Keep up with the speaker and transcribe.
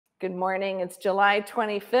Good morning. It's July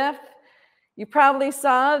 25th. You probably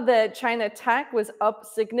saw that China tech was up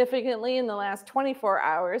significantly in the last 24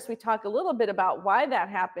 hours. We talk a little bit about why that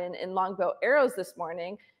happened in Longbow Arrows this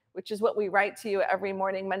morning, which is what we write to you every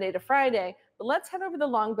morning, Monday to Friday. But let's head over to the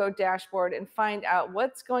Longbow dashboard and find out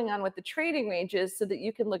what's going on with the trading ranges so that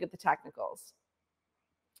you can look at the technicals.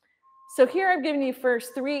 So here I've given you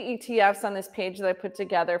first three ETFs on this page that I put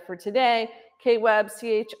together for today: KWEB,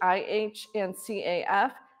 CHIH, and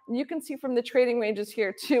CAF. And you can see from the trading ranges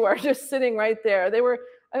here too are just sitting right there. They were,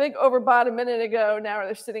 I think, overbought a minute ago. Now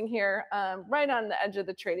they're sitting here right on the edge of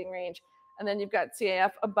the trading range. And then you've got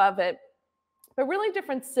CAF above it. But really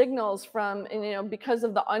different signals from, because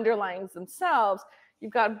of the underlyings themselves.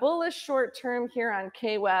 You've got bullish short term here on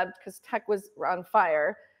KWEB because tech was on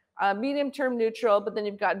fire. Medium term neutral, but then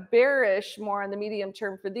you've got bearish more on the medium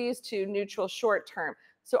term for these two, neutral short term.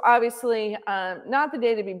 So obviously not the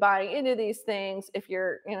day to be buying into these things. If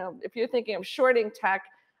you're thinking of shorting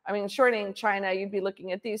shorting China, you'd be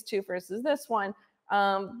looking at these two versus this one.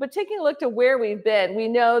 But taking a look to where we've been, we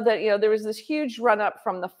know that there was this huge run up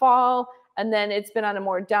from the fall, and then it's been on a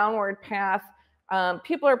more downward path.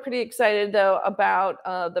 People are pretty excited though about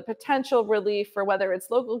the potential relief for whether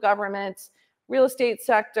it's local governments, real estate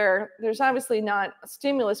sector. There's obviously not a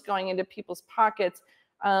stimulus going into people's pockets,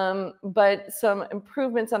 but some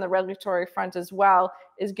improvements on the regulatory front as well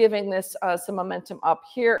is giving this some momentum up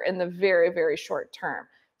here in the very, very short term.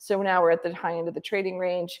 So now we're at the high end of the trading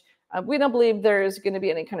range. We don't believe there's going to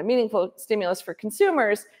be any kind of meaningful stimulus for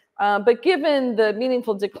consumers, but given the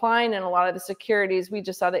meaningful decline in a lot of the securities, we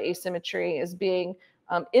just saw the asymmetry as being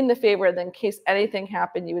in the favor that in case anything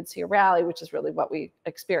happened, you would see a rally, which is really what we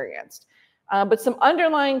experienced. But some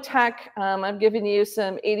underlying tech, I've given you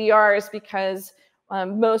some ADRs because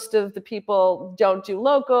most of the people don't do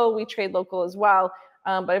local. We trade local as well.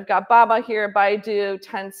 But I've got Baba here, Baidu,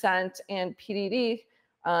 Tencent, and PDD,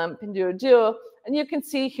 Pinduoduo. And you can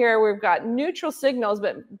see here we've got neutral signals,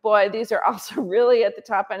 but boy, these are also really at the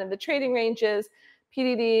top end of the trading ranges.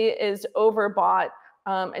 PDD is overbought.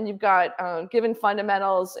 And you've got, given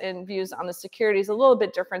fundamentals and views on the securities, a little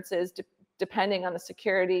bit differences depending on the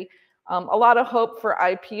security. A lot of hope for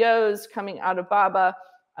IPOs coming out of Baba.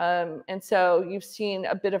 And so you've seen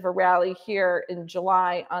a bit of a rally here in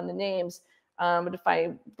July on the names. But if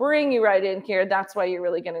I bring you right in here, that's why you're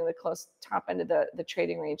really getting the close top end of the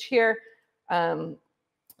trading range here.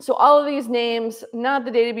 So all of these names, not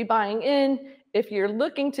the day to be buying in. If you're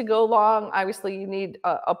looking to go long, obviously you need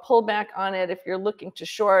a pullback on it. If you're looking to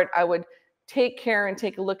short, I would take care and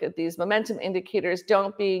take a look at these momentum indicators.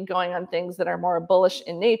 Don't be going on things that are more bullish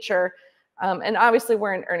in nature. And obviously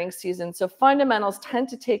we're in earnings season, so fundamentals tend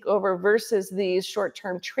to take over versus these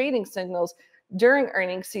short-term trading signals during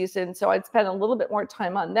earnings season. So I'd spend a little bit more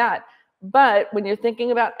time on that. But when you're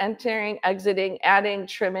thinking about entering, exiting, adding,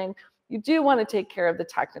 trimming, you do want to take care of the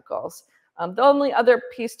technicals. The only other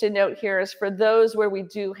piece to note here is for those where we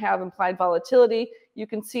do have implied volatility, you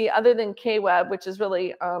can see other than KWEB, which is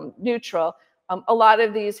really neutral, a lot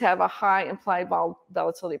of these have a high implied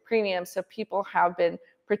volatility premium. So people have been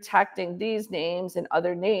protecting these names and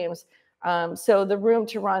other names. So the room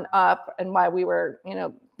to run up, and why we were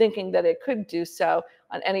thinking that it could do so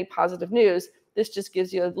on any positive news, this just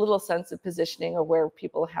gives you a little sense of positioning of where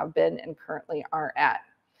people have been and currently are at.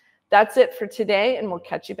 That's it for today, and we'll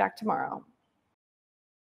catch you back tomorrow.